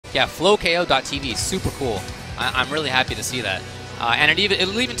Yeah, flowko.tv, super cool. I'm really happy to see that. And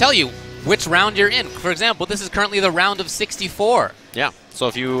it'll even tell you which round you're in. For example, this is currently the round of 64. Yeah, so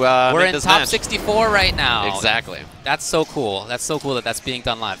if you we're in this top match. 64 right now. Exactly. That's so cool. That's so cool that that's being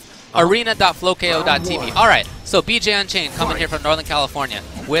done live. Arena.flowko.tv. All right, so BJ Unchained coming here from Northern California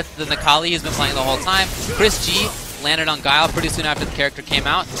with the Necalli he's been playing the whole time. Chris G landed on Guile pretty soon after the character came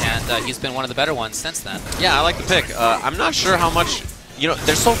out, and he's been one of the better ones since then. Yeah, I like the pick. I'm not sure how much, you know,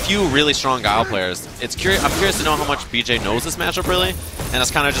 there's so few really strong Guile players. I'm curious to know how much BJ knows this matchup really, and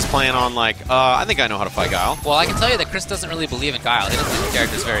it's kind of just playing on like, I think I know how to fight Guile. Well, I can tell you that Chris doesn't really believe in Guile. He doesn't think the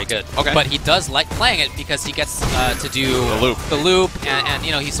character's very good. Okay. But he does like playing it because he gets to do The loop. And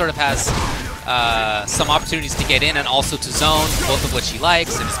you know, he sort of has some opportunities to get in and also to zone, both of which he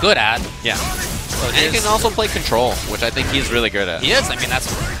likes and is good at. Yeah. So And he can also play control, which I think he's really good at. He is. I mean,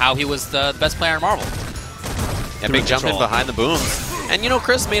 that's how he was the best player in Marvel. Yeah, big jump in behind the booms. And, you know,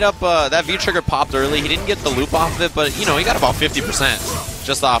 Chris made up, that V-trigger popped early. He didn't get the loop off of it, but, you know, he got about 50%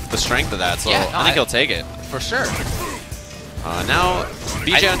 just off the strength of that. So yeah, no, I think he'll take it. For sure. Now,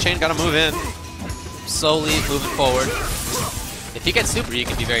 BJ Unchained got to move in. Slowly moving forward. If you get super, you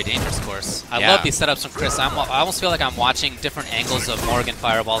can be very dangerous, of course. I Yeah. love these setups from Chris. I almost feel like I'm watching different angles of Morgan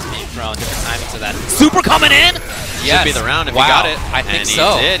fireballs being thrown, different timings of that. Super coming in! Should be the round if wow. he got it. I think and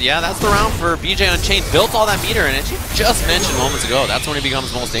so. He did. Yeah, that's the round for BJ Unchained. Built all that meter, and as you just mentioned moments ago, that's when he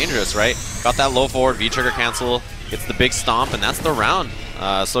becomes most dangerous, right? Got that low forward V-trigger cancel, gets the big stomp, and that's the round.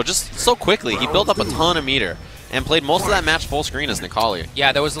 So just so quickly, he built up a ton of meter and played most of that match full screen as Necalli.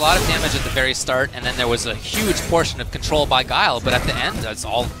 Yeah, there was a lot of damage at the very start, and then there was a huge portion of control by Guile, but at the end, that's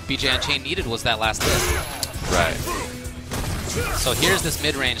all BJ Unchained needed was that last hit. Right. So here's this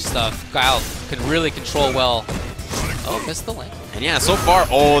mid-range stuff. Guile can really control well. Oh, missed the link. And yeah, so far,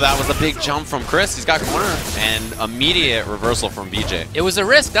 oh, that was a big jump from Chris. He's got corner and immediate reversal from BJ. It was a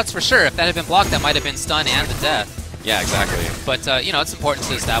risk, that's for sure. If that had been blocked, that might have been stun and the death. Yeah, exactly. But, you know, it's important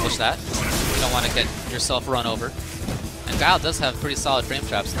to establish that. You don't want to get yourself run over. And Guile does have pretty solid frame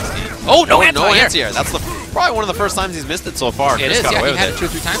traps in this game. Oh, no anti-air! That's probably one of the first times he's missed it so far. It Chris is, got yeah, away he with had it it 2 or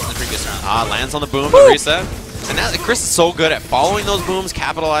 3 times in the previous round. Lands on the boom, the reset. And now Chris is so good at following those booms,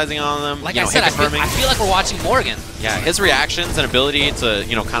 capitalizing on them. Like you I know, said, I feel like we're watching Morgan. Yeah, his reactions and ability to,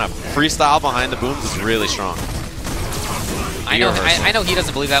 you know, kind of freestyle behind the booms is really strong. I know he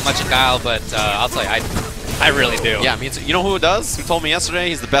doesn't believe that much in Guile, but I'll tell you, I really do. Yeah, me too. You know who does? Who told me yesterday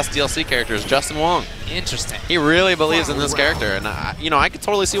he's the best DLC character is Justin Wong. Interesting. He really believes in this character, and you know, I could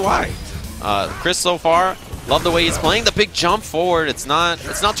totally see why. Chris so far, love the way he's playing the big jump forward. It's not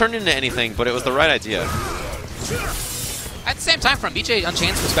turned into anything, but it was the right idea. At the same time, from BJ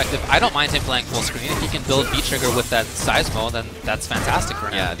Unchained's perspective, I don't mind him playing full screen. If he can build V-Trigger with that Seismo, then that's fantastic for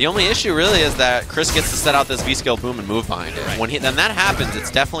him. Yeah, the only issue really is that Chris gets to set out this V-scale boom and move behind it. Right. When then that happens,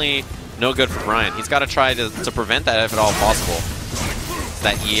 it's definitely no good for Brian. He's got to try to prevent that if at all possible. It's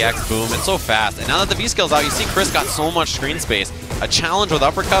that EX boom. It's so fast. And now that the V-scale's out, you see Chris got so much screen space. A challenge with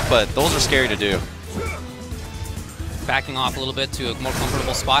uppercut, but those are scary to do. Backing off a little bit to a more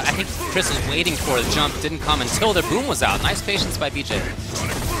comfortable spot. I think Chris was waiting for the jump. Didn't come until their boom was out. Nice patience by BJ.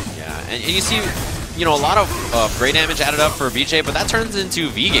 Yeah, and you see, you know, a lot of gray damage added up for BJ, but that turns into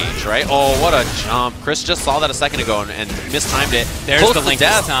V-gauge, right? Oh, what a jump. Chris just saw that a second ago and mistimed it. There's Close the to link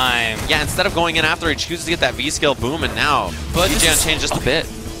death. this time. Yeah, instead of going in after, he chooses to get that V-scale boom, and now But BJ Unchained just a bit.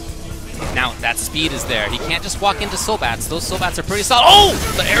 Now, that speed is there. He can't just walk into Sobats. Those Sobats are pretty solid.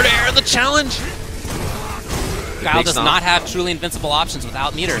 Oh! The air-to-air in the challenge! Guile does not have truly invincible options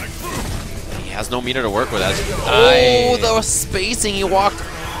without meter. He has no meter to work with. Oh, the spacing. He walked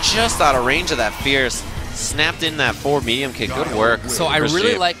just out of range of that Fierce. Snapped in that forward medium kick. Good work. So I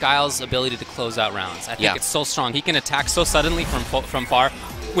really like Guile's ability to close out rounds. I think it's so strong. He can attack so suddenly from far.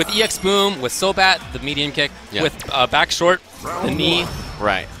 With EX Boom, with Sobat, the medium kick, with back short, the knee.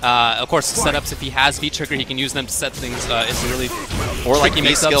 Right. Of course, setups, if he has V-Trigger, he can use them to set things into really or like tricky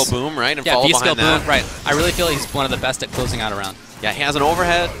V-Skill Boom, right? And yeah, follow V-Skill behind Boom, that. right. I really feel like he's one of the best at closing out a round. Yeah, he has an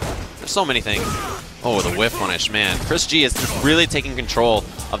overhead. There's so many things. Oh, the whiff punish, man. Chris G is really taking control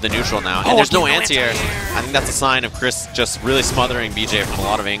of the neutral now. And there's no anti-air. I think that's a sign of Chris just really smothering BJ from a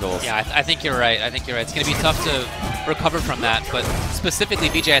lot of angles. Yeah, I think you're right. I think you're right. It's going to be tough to recover from that, but specifically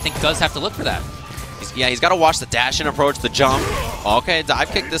BJ, I think, does have to look for that. He's got to watch the dash-in approach, the jump. Okay, dive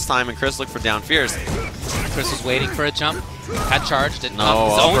kick this time, and Chris looked for down Fierce. Chris was waiting for a jump. Had charge, didn't No, come.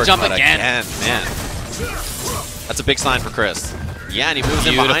 His own jump again. Man. That's a big sign for Chris. Yeah, and he moves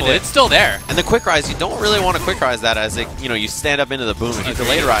in behind it. It's still there. And the quick rise, you don't really want to quick rise that as it, you know, you stand up into the boom. If you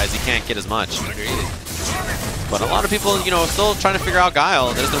delayed rise, you can't get as much. Agreed. But a lot of people, you know, still trying to figure out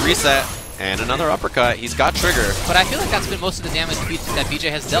Guile. There's the reset, And another uppercut. He's got trigger. But I feel like that's been most of the damage that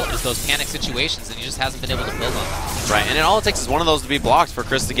BJ has dealt, is those panic situations, and he just hasn't been able to build on that. Right, and all it takes is one of those to be blocked for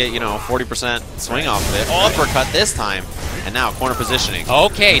Chris to get, 40% swing off of it. Uppercut this time. And now corner positioning.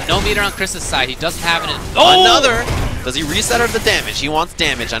 Okay, no meter on Chris's side. He doesn't have it in... Another! Does he reset or the damage? He wants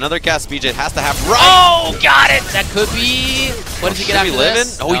damage. Another cast BJ has to have right. Oh, got it! That could be... What does he get after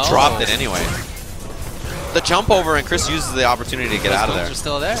this? Oh, he dropped it anyway. The jump over, and Chris uses the opportunity to get out of there. Are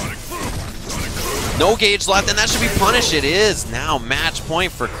still there. No gauge left, and that should be punished. It is now match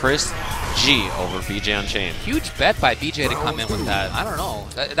point for Chris G over BJ Unchained. Huge bet by BJ to come in with that. I don't know.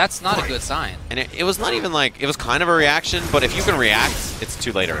 That's not a good sign. And it was not even like, it was kind of a reaction, but if you can react, it's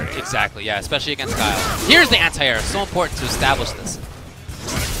too late already. Exactly, yeah, especially against Guile. Here's the anti-air. It's so important to establish this.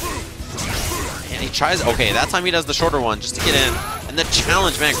 And he tries, okay, that time he does the shorter one just to get in. And the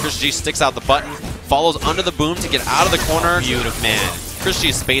challenge, man, Chris G sticks out the button, follows under the boom to get out of the corner. Beautiful. Man, Chris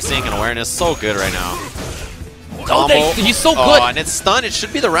G's spacing and awareness so good right now. Combo. He's so good. Oh, and it's stunned. It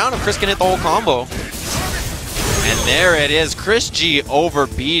should be the round if Chris can hit the whole combo. And there it is. Chris G over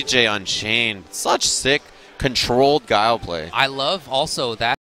BJ Unchained. Such sick, controlled Guile play. I love also that